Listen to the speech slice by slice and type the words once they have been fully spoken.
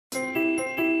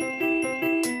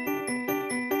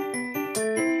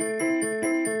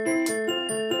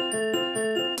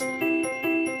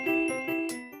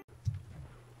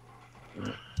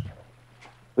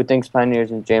Who thinks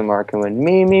Pioneers and J-Mark can win?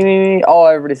 Me. Oh,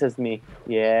 everybody says me.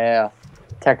 Yeah.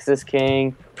 Texas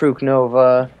King, Prook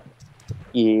Nova.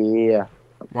 Yeah.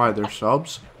 Why, they're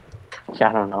subs? Yeah,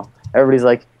 I don't know. Everybody's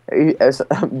like,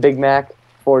 Big Mac,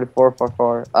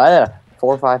 4444. Yeah.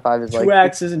 455 is like, Two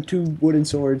axes and two wooden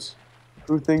swords.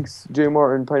 who thinks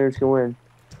J-Mark and Pioneers can win?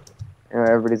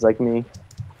 Everybody's like me.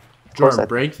 Jordan,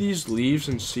 break these leaves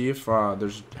and see if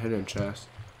there's a hidden chest.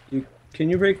 Can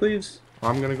you break leaves?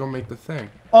 I'm gonna go make the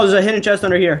thing. Oh, there's a hidden chest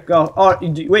under here. Go. Oh,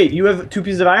 wait, you have 2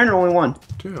 pieces of iron or only 1?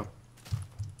 2.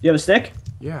 You have a stick?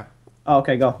 Yeah. Oh,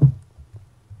 okay, go.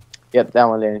 Yep, that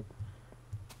one, Danny.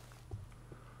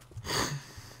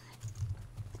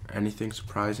 Anything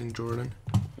surprising, Jordan?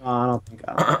 I don't think.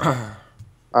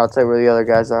 I'll tell you where the other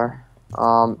guys are.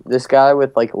 This guy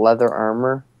with like leather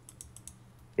armor.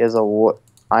 He has a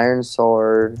iron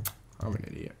sword. I'm an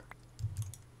idiot.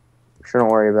 Shouldn't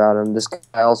worry about him. This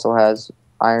guy also has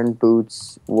iron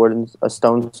boots, a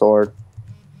stone sword,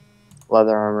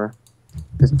 leather armor.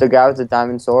 The guy with the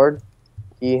diamond sword,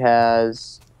 he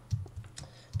has.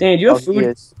 Danny, do you have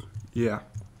food? Yeah.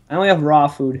 I only have raw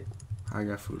food. I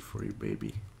got food for you,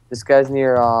 baby. This guy's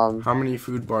near. How many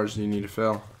food bars do you need to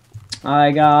fill?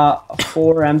 I got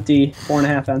 4 empty,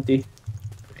 4.5 empty.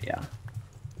 Yeah.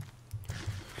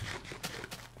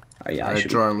 Oh, yeah. Alright,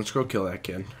 Jordan, let's go kill that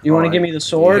kid. You want to give me the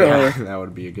sword, yeah, or that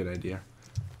would be a good idea.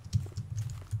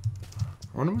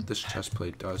 I wonder what this chest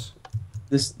plate does.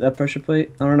 that pressure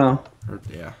plate? I don't know.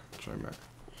 Yeah, that's what I meant.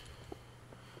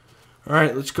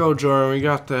 Alright, let's go, Jordan. We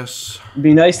got this. It'd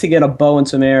be nice to get a bow and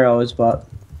some arrows, but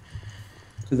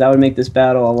because that would make this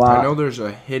battle a lot. I know there's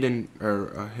a hidden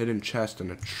chest in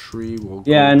a tree. We'll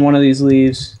go and one of these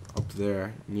leaves up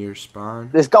there near spawn.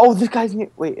 This guy's near.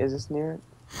 Wait, is this near it?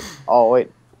 Oh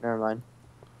wait, never mind.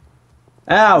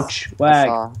 Ouch!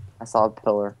 Wag. I saw a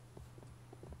pillar.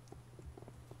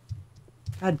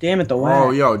 God damn it, the wag.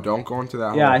 Oh, yo, don't go into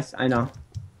that Yeah, hole. I know.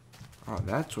 Oh,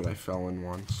 that's what I fell in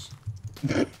once.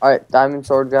 Alright, diamond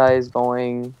sword guy is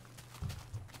going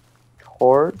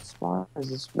towards spawn? Is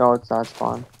this no, it's not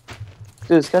spawn.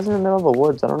 Dude, this guy's in the middle of the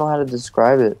woods. I don't know how to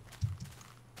describe it.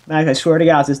 Mac, I swear to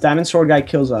God, if this diamond sword guy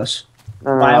kills us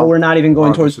No, while we're not even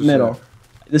going towards this the is middle.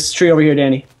 This tree over here,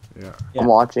 Danny. Yeah. Yeah. I'm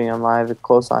watching him. I have a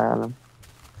close eye on him.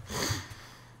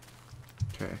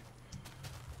 Okay.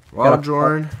 Well,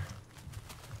 Jordan.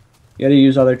 You gotta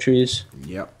use other trees.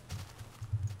 Yep.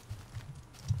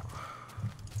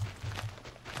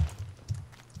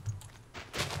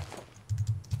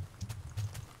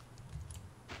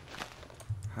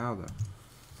 How the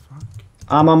fuck?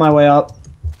 I'm on my way up,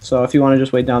 so if you want to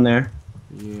just wait down there.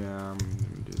 Yeah, I'm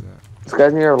gonna do that. This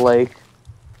guy's near a lake.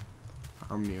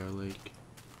 I'm near a lake.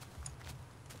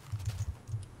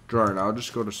 Jordan, I'll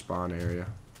just go to spawn area.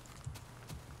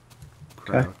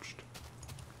 Crouched.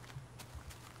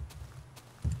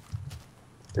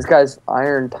 This guy's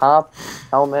iron top,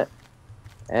 helmet,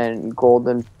 and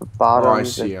golden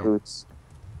bottoms see and him. boots.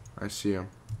 I see him.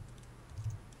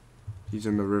 He's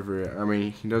in the river. I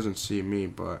mean, he doesn't see me,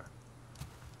 but...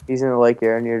 He's in the lake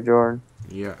area near Jordan.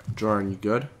 Yeah. Jordan, you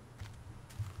good?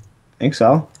 Think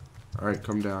so. Alright,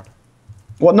 come down.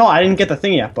 Well, no, I didn't get the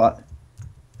thing yet, but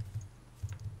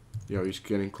Yo, he's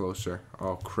getting closer.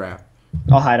 Oh, crap.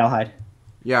 I'll hide.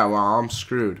 Yeah, well, I'm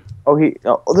screwed. Oh,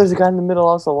 there's a guy in the middle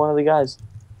also, one of the guys.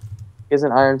 He has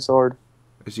an iron sword.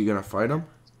 Is he gonna fight him?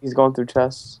 He's going through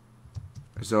chests.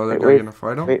 Is the other guy gonna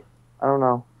fight him? Wait, I don't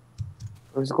know.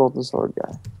 Where's the golden sword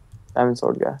guy? Diamond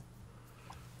sword guy.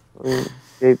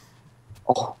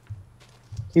 Oh.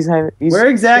 He's where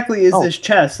exactly is this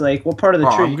chest? Like, what part of the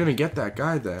tree? I'm gonna get that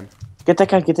guy then. Get that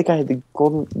guy. The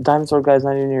golden diamond sword guy's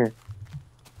not even near.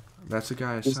 That's the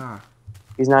guy I saw.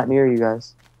 He's not near you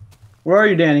guys. Where are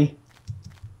you, Danny?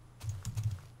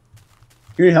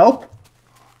 You need help?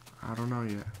 I don't know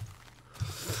yet.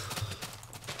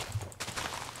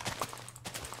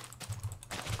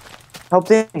 Help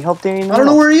Danny. I don't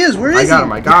know where he is. Where is he?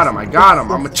 I got him.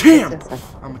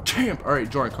 I'm a champ. Alright,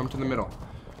 Jordan, come to the middle.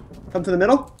 Come to the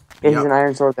middle? Yeah, he's an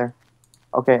iron sword there.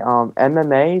 Okay,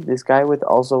 MMA, this guy with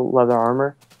also leather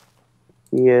armor,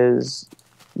 he is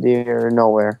near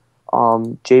nowhere.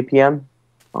 JPM,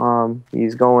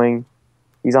 he's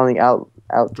on the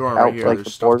out Jordan, right here. like There's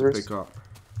the stuff to borders. pick up.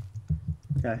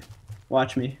 Okay.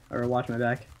 Watch me. Or watch my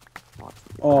back.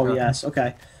 Oh, Okay. yes.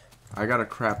 Okay. I got a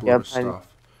crap load of stuff.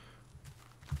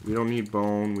 We don't need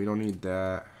bone. We don't need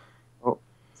that. Oh,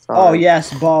 oh,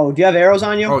 yes, bow. Do you have arrows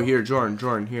on you? Oh, here,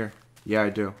 Jordan, here. Yeah, I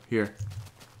do. Here.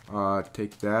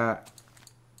 Take that.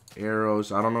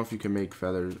 Arrows. I don't know if you can make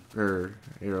feathers or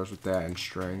arrows with that and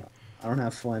string. I don't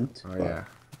have flint. Oh, yeah.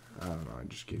 I don't know. I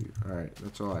just gave you. Alright,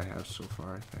 that's all I have so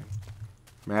far, I think.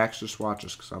 Max, just watch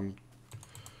us, because I'm...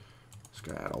 This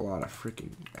guy had a lot of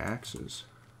freaking axes.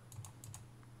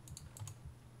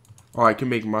 Oh, I can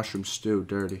make mushroom stew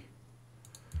dirty.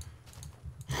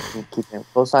 Keep a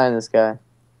close eye on this guy.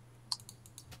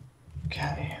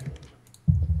 Okay.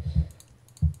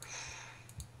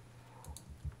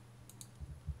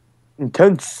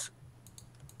 Intense.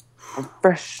 I'm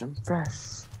fresh. I'm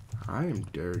fresh. I am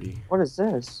dirty. What is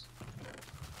this?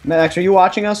 Max, are you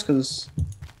watching us? Cause.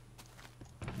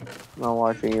 I'm not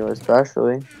watching you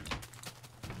especially.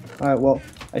 All right. Well,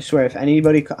 I swear, if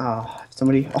anybody, if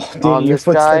somebody, Danny, your this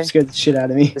guy- footsteps scared the shit out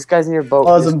of me. This guy's near boat.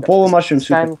 Oh, there's This a guy- bowl of this- mushroom this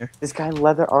soup guy, in there. This guy in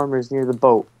leather armor is near the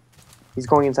boat. He's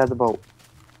going inside the boat.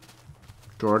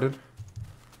 Jordan?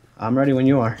 I'm ready when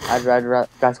you are.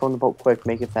 Guys, go in the boat quick.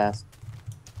 Make it fast.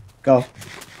 Go.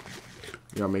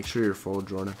 Yeah, make sure you're full,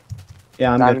 Jordan.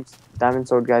 Yeah, I'm good. Diamond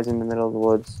sword guy's in the middle of the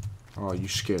woods. Oh, you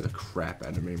scared the crap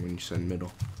out of me when you said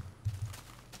middle.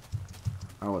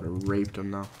 I would have raped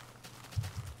him now.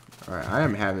 Alright, I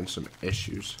am having some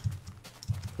issues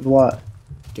With what?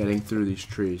 getting through these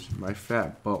trees. My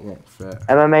fat butt won't fit.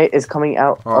 MMA is coming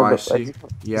out. Oh, of I the, see. He's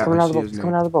Yeah, coming out I of the see boat. his He's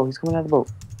coming name. out of the boat. He's coming out of the boat.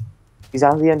 He's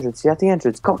out of the entrance. He's at the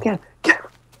entrance. Go get him. Get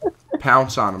him.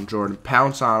 Pounce on him, Jordan.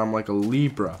 Pounce on him like a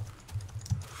Libra.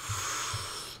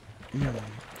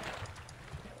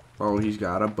 Oh, he's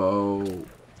got a bow.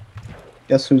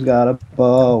 Guess who's got a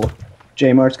bow?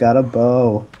 J-Mart's got a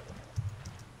bow.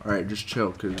 Alright, just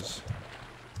chill, cause...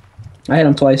 I hit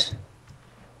him twice.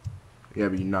 Yeah,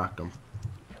 but you knocked him.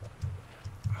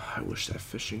 I wish that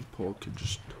fishing pole could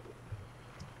just...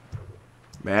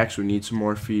 Max, we need some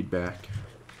more feedback.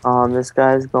 This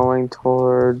guy's going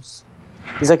towards.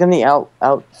 He's like in the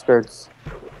outskirts.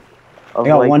 Of I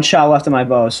got like, one shot left of my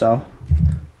bow, so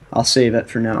I'll save it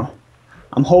for now.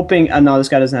 I'm hoping. No, this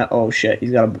guy doesn't have. Oh shit,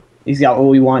 he's got what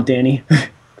we want, Danny.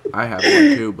 I have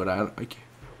one too, but I can't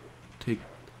take...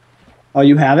 Oh,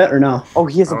 you have it or no? Oh,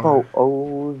 he has a Oh. boat.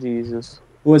 Oh Jesus.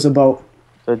 Who is a boat?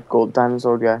 The gold diamond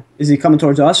sword guy. Is he coming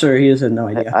towards us or he has no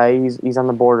idea? He's on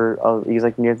the border of. He's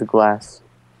like near the glass.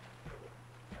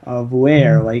 Of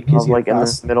where? Like is Of he like in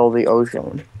across the middle of the ocean.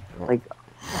 phone? Like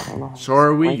I don't know. So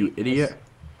are we, Like, you idiot?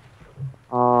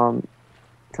 Trying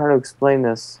to explain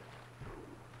this.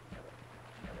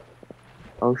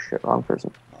 Oh shit, wrong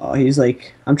person. Oh, he's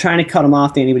like. I'm trying to cut him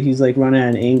off, Danny, but he's like running at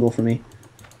an angle for me.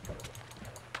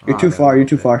 You're Ah, too that far. You're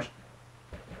little too far. bitch.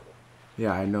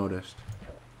 Yeah, I noticed.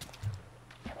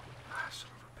 Ah, son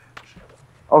of a bitch.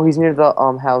 Oh, he's near the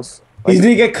house. He's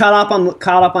gonna get caught up on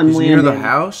He's land. near the Danny.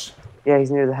 house? Yeah,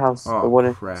 he's near the house. the Oh,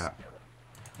 wooden. crap.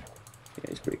 Yeah,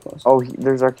 he's pretty close. Oh,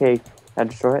 there's our cake. I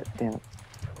destroy it. Damn it.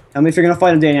 Tell me if you're gonna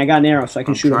fight him, Danny. I got an arrow, so I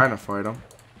can I'm shoot trying him. to fight him.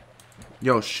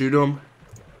 Yo, shoot him.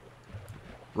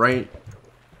 Right.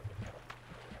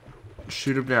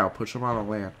 Shoot him now. Push him on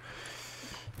the land.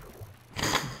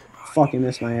 Fucking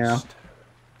missed my arrow.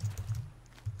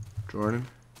 Jordan.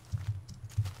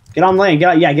 Get on land.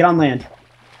 Get on land.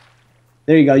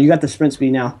 There you go. You got the sprint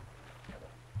speed now.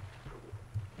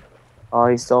 Oh,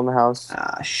 he's still in the house.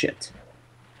 Ah, shit.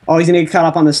 Oh, he's gonna get caught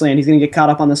up on this land. He's gonna get caught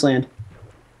up on this land.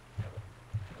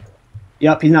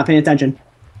 Yep, he's not paying attention.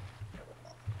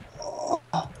 Oh.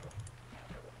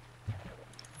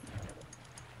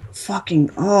 Fucking.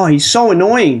 Oh, he's so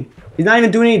annoying. He's not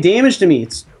even doing any damage to me.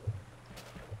 It's.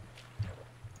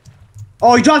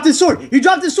 Oh, he dropped his sword. He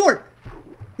dropped his sword.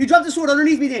 He dropped his sword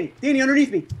underneath me, Danny. Danny,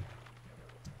 underneath me.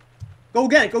 Go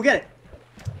get it. Go get it.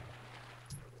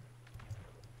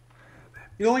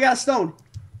 You only got a stone.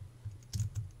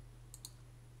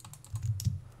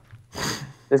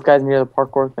 This guy's near the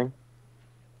parkour thing.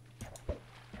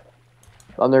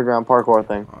 The underground parkour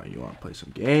thing. Oh, you want to play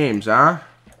some games, huh?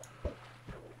 I'll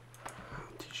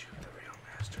teach you who the real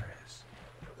master is.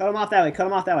 Cut him off that way. Cut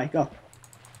him off that way. Go.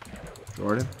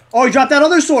 Jordan? Oh, he dropped that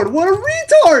other sword. What a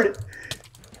retard!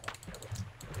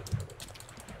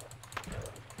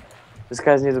 This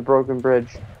guy's near the broken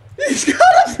bridge. He's got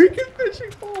a freaking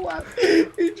fishing pole left.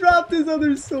 He dropped his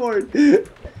other sword.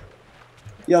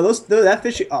 Yo, that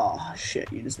fishing. Oh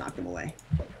shit! You just knocked him away.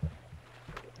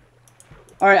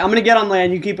 All right, I'm gonna get on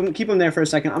land. You keep him there for a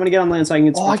second. I'm gonna get on land so I can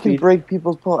get Oh, speed. I can break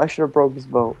people's boat. I should have broke his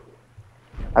boat.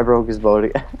 I broke his boat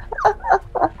again.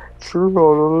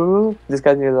 True. This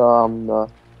guy's near the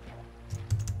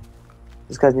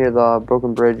This guy's near the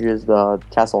broken bridge. Is the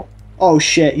castle. Oh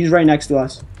shit! He's right next to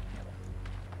us.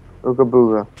 Ooga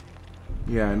booga.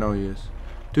 Yeah, I know he is.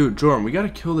 Dude, Jordan, we gotta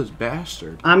kill this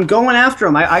bastard. I'm going after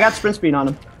him. I got sprint speed on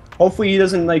him. Hopefully he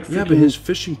doesn't like. Yeah, freaking- but his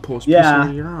fishing pole's Yeah.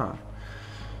 pissing me off.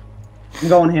 I'm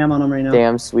going ham on him right now.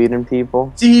 Damn Sweden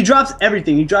people. See, he drops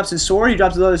everything. He drops his sword. He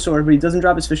drops his other sword, but he doesn't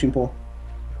drop his fishing pole.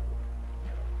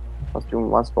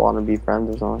 Must want to be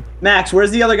friends or something. Max,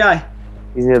 where's the other guy?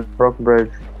 He's near the broken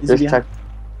bridge. Is he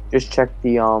Just check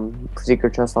the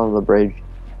secret chest on the bridge.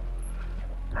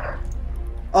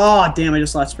 Oh, damn, I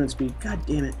just lost sprint speed. God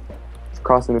damn it. It's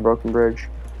crossing the broken bridge.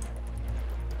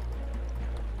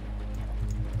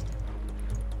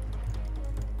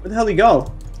 Where the hell did he go?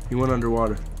 He went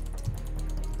underwater.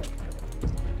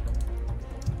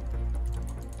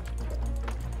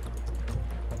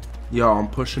 Yo, I'm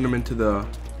pushing him into the...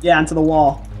 Yeah, into the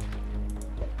wall.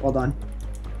 Well done.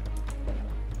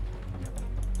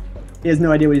 He has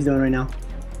no idea what he's doing right now.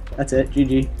 That's it.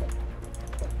 GG.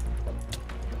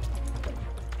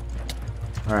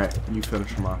 Alright, you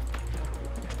finish him off.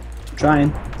 Trying.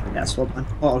 Yes, well done.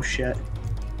 Oh, shit.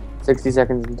 60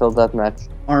 seconds until deathmatch.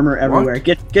 Armor everywhere.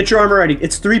 What? Get your armor ready.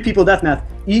 It's 3 people deathmatch.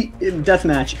 Eat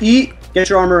deathmatch. Eat. Get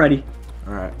your armor ready.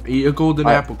 Alright, eat a golden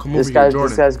apple. Come over here, Jordan.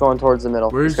 This guy's going towards the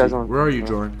middle. Where is he? Where are you,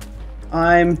 Jordan?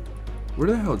 I'm... Where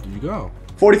the hell did you go?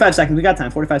 45 seconds. We got time.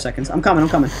 45 seconds. I'm coming.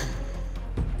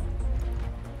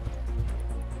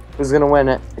 Who's gonna win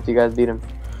it if you guys beat him?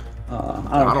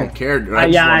 I don't care. Dude.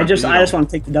 I just want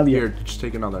to take the W. Here, just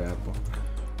take another apple.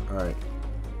 Alright.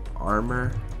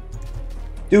 Armor.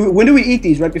 Dude, when do we eat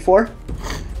these? Right before?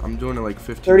 I'm doing it like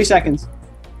 15 30 seconds.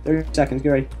 30 seconds. Get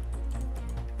ready.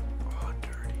 Oh,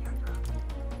 dirty.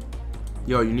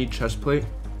 Yo, you need chest plate?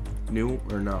 New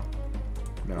or no?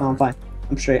 No. Oh, I'm fine.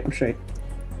 I'm straight. Okay.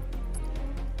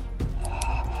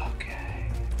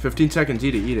 15 seconds.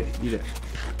 Eat it.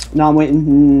 No, I'm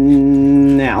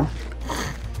waiting now.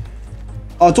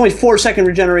 Oh, it's only 4-second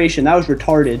regeneration. That was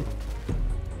retarded.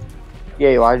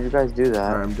 Yeah, why did you guys do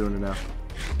that? Alright, I'm doing it now.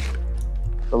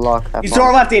 Good luck. He's to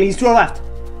our left, Danny. He's to our left.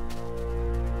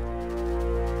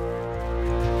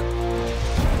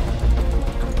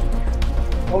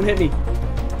 Don't hit me.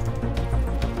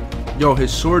 Yo,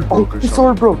 his sword broke or His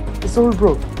something. sword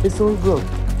broke.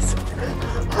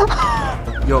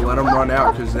 Yo, let him run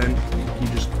out, because then he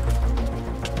just...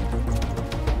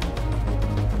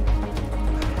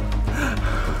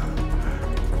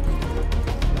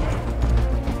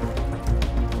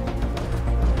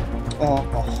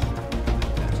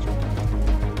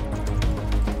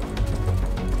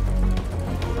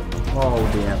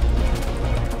 Oh,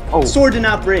 damn. Oh. Sword did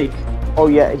not break. Oh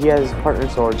yeah, he has partner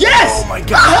sword. Yes! Oh my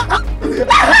god!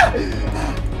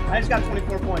 I just got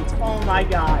 24 points. Oh my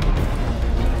god.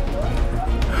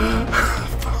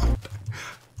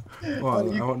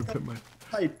 Oh, I want to put my...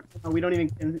 Type. We don't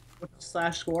even... What's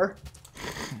 / score?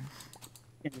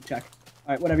 Can't even check.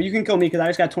 Alright, whatever. You can kill me because I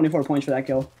just got 24 points for that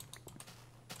kill.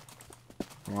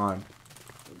 Come on.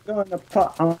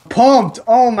 I'm pumped!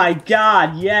 Oh my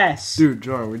god, yes! Dude,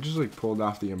 Jordan, we just like pulled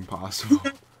off the impossible.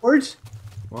 Swords?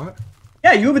 What?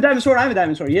 Yeah, you have a diamond sword, I have a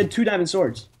diamond sword. You had 2 diamond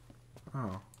swords.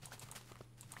 Oh.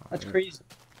 That's crazy.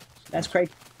 That's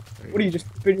crazy. What do you just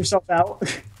put yourself out?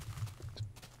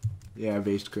 Yeah,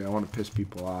 basically, I want to piss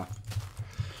people off.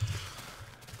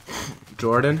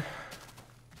 Jordan?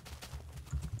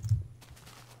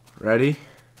 Ready?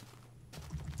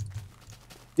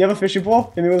 You have a fishing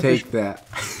pole? Hit me with a Take fishing that.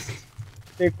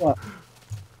 Take what?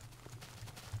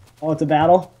 Oh, it's a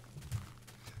battle?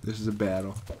 This is a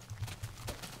battle.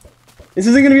 This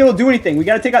isn't gonna be able to do anything. We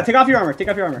gotta take off your armor. Take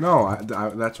off your armor. No,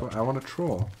 that's what I want to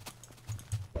troll.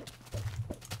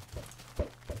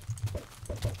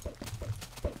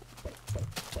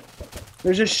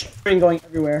 There's just string going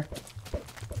everywhere.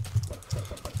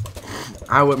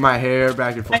 I whip my hair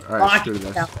back and forth. Alright, screw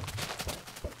this.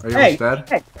 Are you almost dead?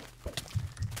 Hey.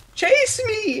 Chase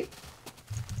me!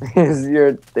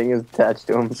 Your thing is attached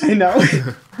to him. I know.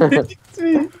 Chase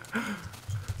me.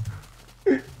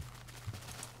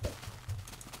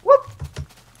 Whoop!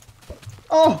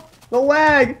 Oh, the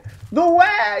lag! The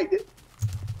lag!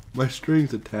 My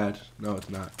string's attached. No, it's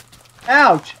not.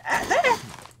 Ouch!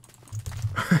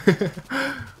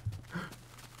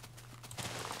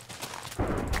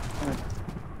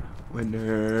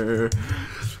 Winner.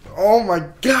 Oh my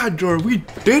god, Jordan, we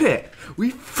did it!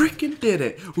 We freaking did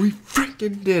it! We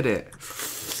freaking did it!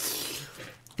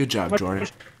 Good job, Jordan.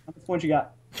 How much points you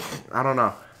got? I don't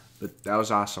know, but that was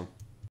awesome.